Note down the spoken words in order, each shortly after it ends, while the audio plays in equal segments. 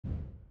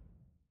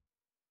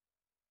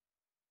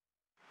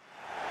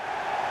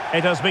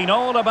It has been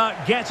all about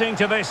getting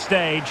to this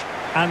stage,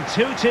 and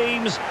two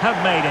teams have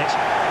made it.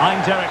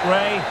 I'm Derek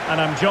Ray, and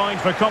I'm joined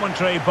for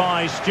commentary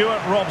by Stuart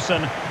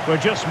Robson.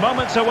 We're just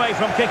moments away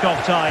from kick-off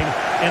time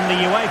in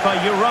the UEFA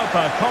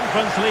Europa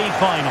Conference League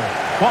final.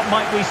 What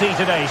might we see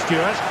today,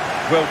 Stuart?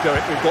 Well,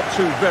 Derek, we've got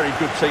two very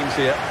good teams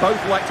here. Both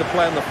like to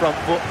play on the front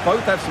foot.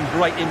 Both have some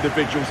great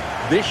individuals.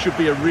 This should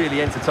be a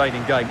really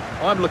entertaining game.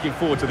 I'm looking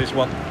forward to this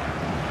one.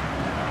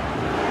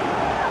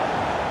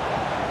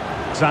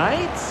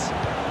 Sides.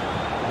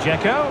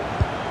 Dzeko.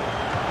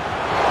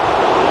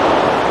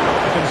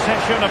 A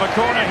concession of a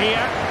corner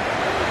here.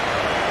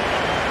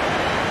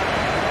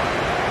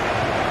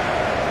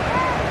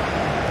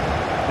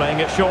 Playing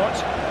it short.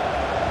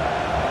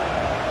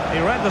 He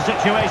read the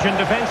situation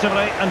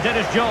defensively and did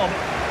his job.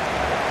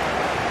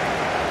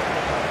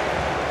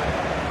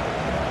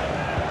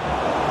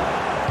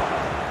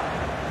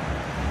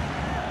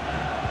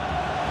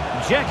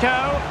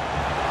 Dzeko.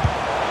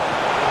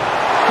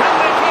 Can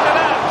they keep it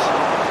out?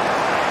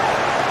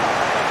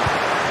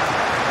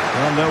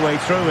 Well, no way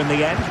through in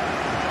the end.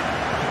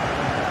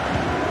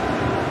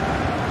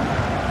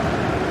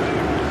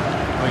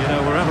 Well, you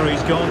know, wherever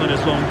he's gone in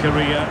his long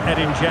career,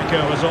 Edin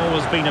Dzeko has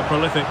always been a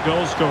prolific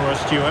goal scorer,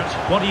 Stuart.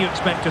 What do you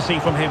expect to see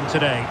from him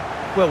today?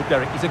 Well,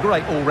 Derek, he's a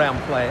great all-round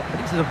player,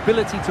 but it's his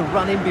ability to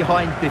run in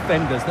behind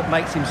defenders that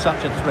makes him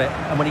such a threat.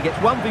 And when he gets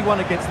 1v1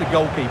 against the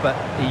goalkeeper,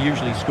 he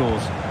usually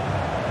scores.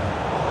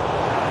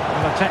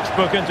 A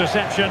textbook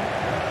interception.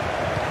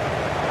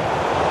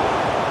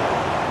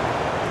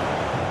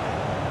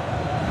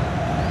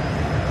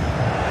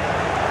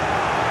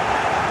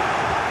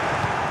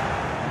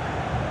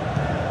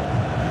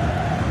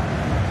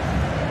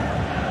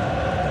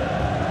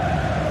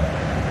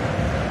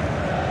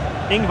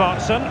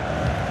 Ingvartsen.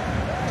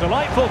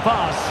 Delightful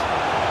pass.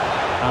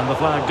 And the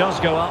flag does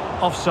go up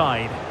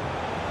offside.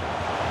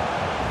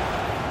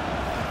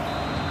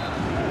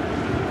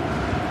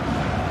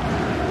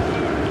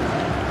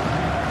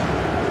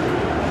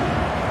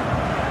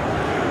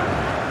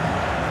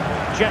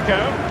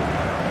 Dzeko.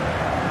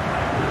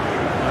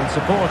 And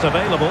support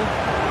available.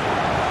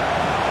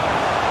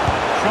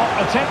 Shot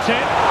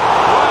attempted.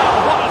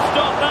 Wow, what a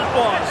stop that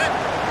was!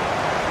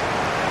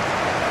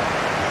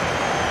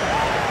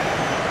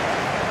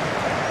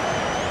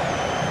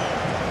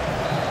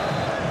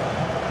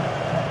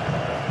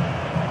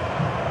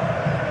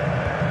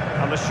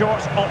 And the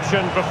short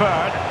option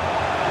preferred.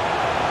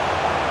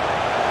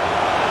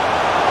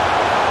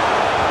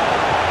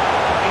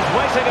 He's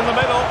waiting in the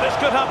middle. This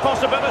could have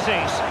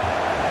possibilities.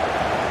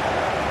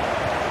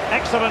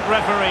 Excellent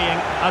refereeing,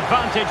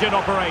 advantage in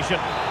operation.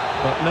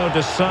 But no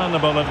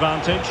discernible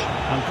advantage,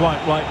 and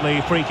quite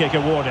rightly free kick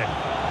awarded.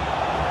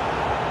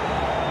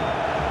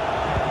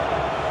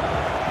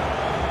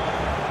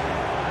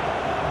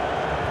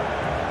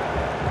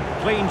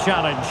 Clean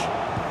challenge.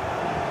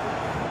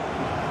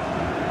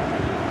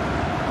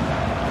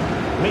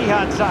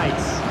 Mihad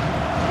Zaitz.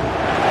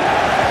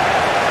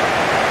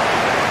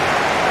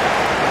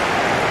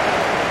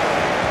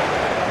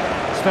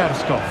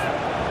 Sverskov.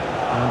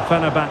 And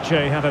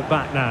Fenerbahce have it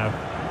back now.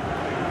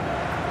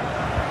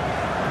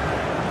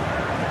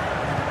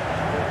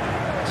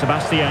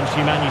 Sebastian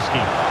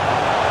Szymanski.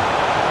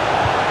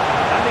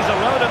 And he's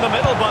alone in the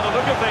middle by the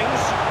look of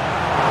things.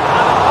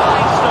 And a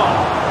fine stop.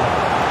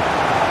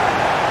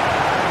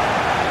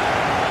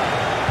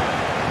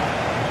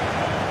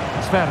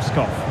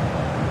 Sverskov.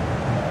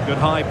 Good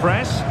high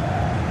press.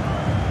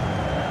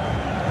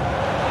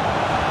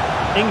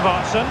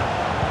 Ingvartsen.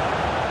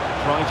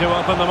 Trying to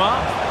open them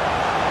up.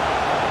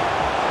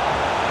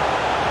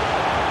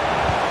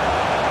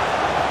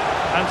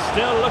 And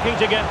still looking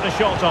to get the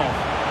shot off.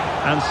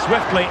 And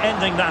swiftly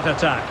ending that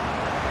attack.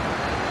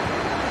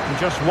 And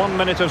just 1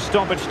 minute of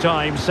stoppage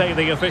time, say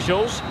the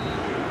officials.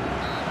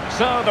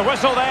 So the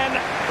whistle then.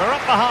 We're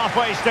up the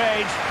halfway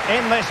stage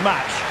in this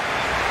match.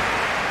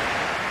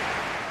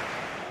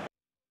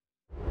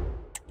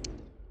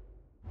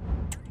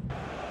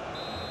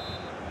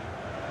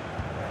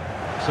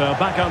 So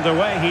back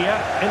underway here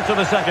into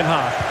the second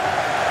half.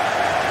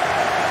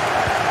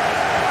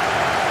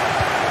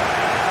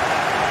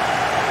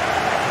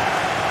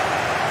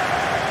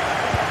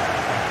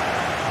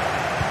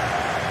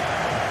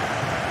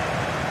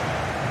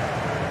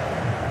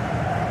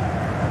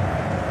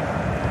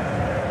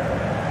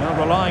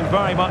 Relying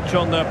very much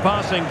on their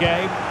passing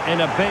game in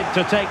a bid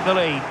to take the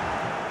lead.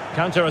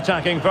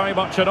 Counter-attacking very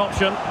much an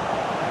option.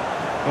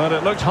 Well,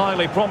 it looked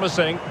highly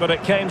promising, but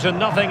it came to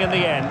nothing in the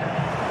end.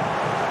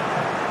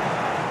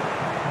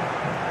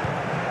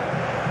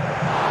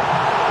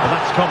 Well,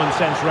 that's common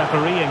sense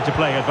refereeing to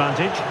play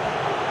advantage.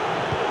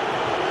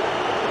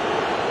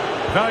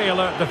 Very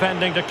alert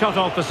defending to cut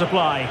off the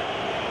supply.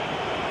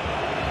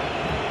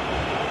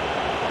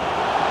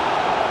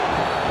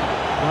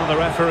 Well, the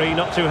referee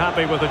not too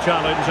happy with the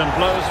challenge and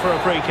blows for a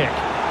free kick.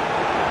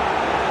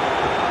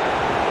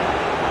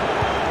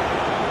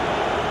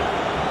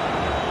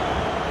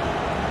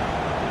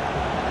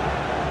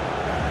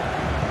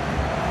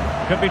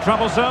 Could be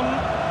troublesome.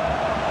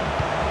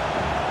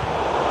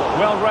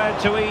 Well read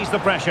to ease the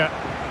pressure.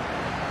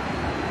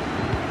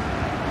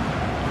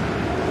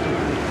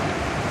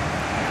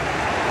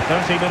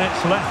 30 minutes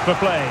left for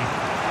play.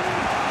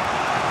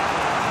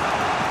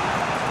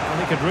 And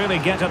he could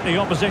really get at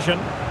the opposition.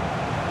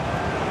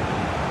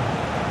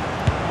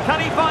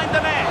 Can he find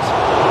the net?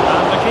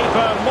 And the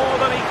keeper more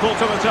than equal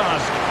to the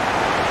task.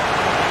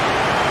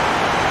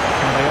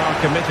 And they are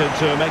committed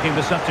to making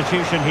the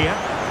substitution here.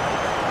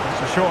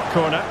 It's a short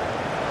corner.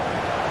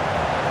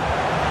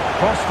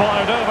 Cross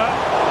fired over.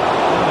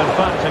 And in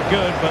fact a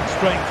good but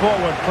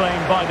straightforward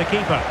claim by the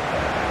keeper.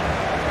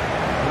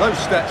 Those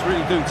stats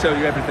really do tell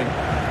you everything.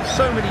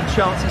 So many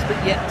chances,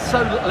 but yet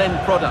so little end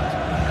product.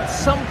 At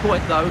some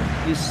point, though,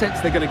 you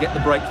sense they're going to get the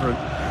breakthrough.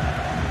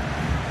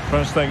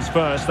 First things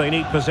first, they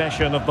need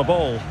possession of the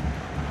ball.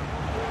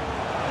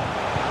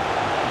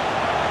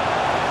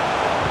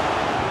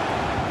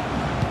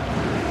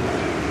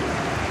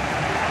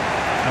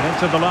 And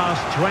into the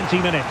last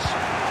 20 minutes.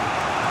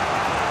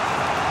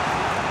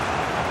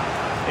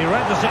 He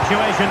read the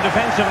situation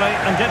defensively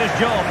and did his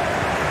job.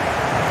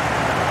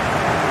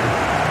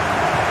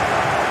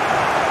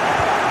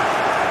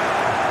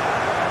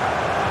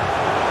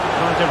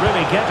 Trying to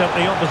really get at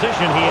the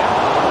opposition here.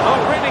 Oh,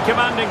 really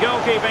commanding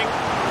goalkeeping.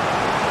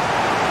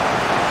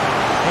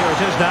 Here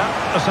it is now,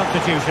 a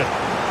substitution.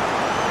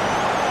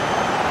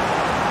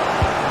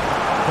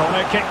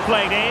 Corner kick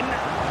played in.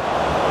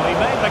 Well, he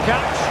made the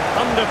catch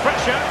under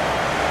pressure.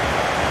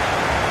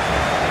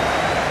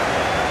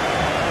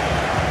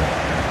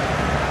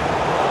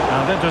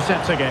 And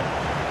intercepts again.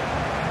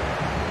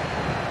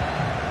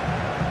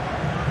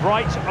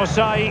 Right,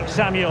 Osai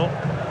Samuel.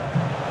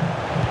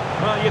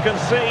 Well, you can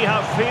see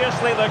how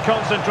fiercely they're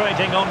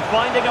concentrating on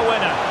finding a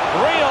winner.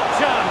 Real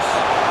chance.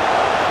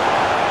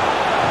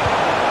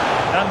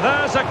 And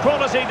there's a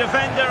quality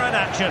defender in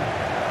action.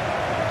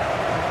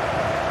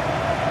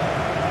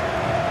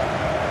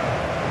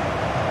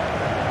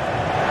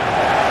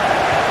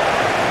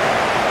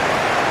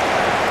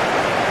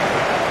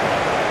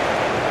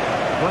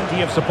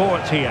 Plenty of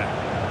support here.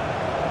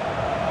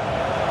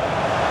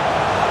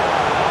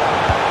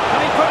 And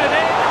he put it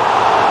in.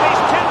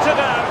 He's tilted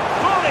out,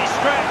 fully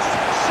stretched,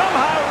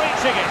 somehow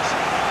reaching it.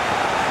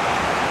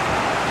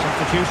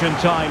 Substitution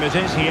time it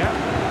is here.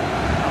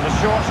 And the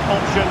short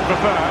option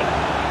preferred.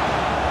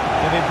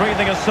 They'll be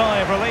breathing a sigh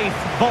of relief.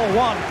 Ball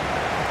one.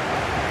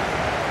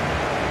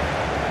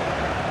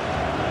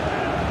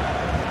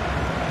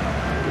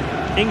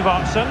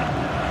 Ingvarsson.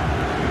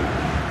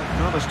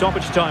 Well, the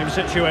stoppage time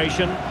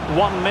situation.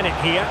 1 minute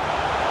here.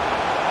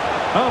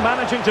 Oh,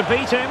 managing to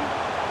beat him.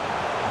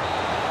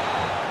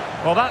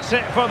 Well, that's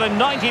it for the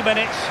 90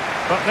 minutes.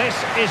 But this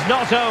is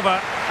not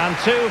over. And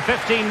two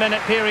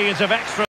 15-minute periods of extra.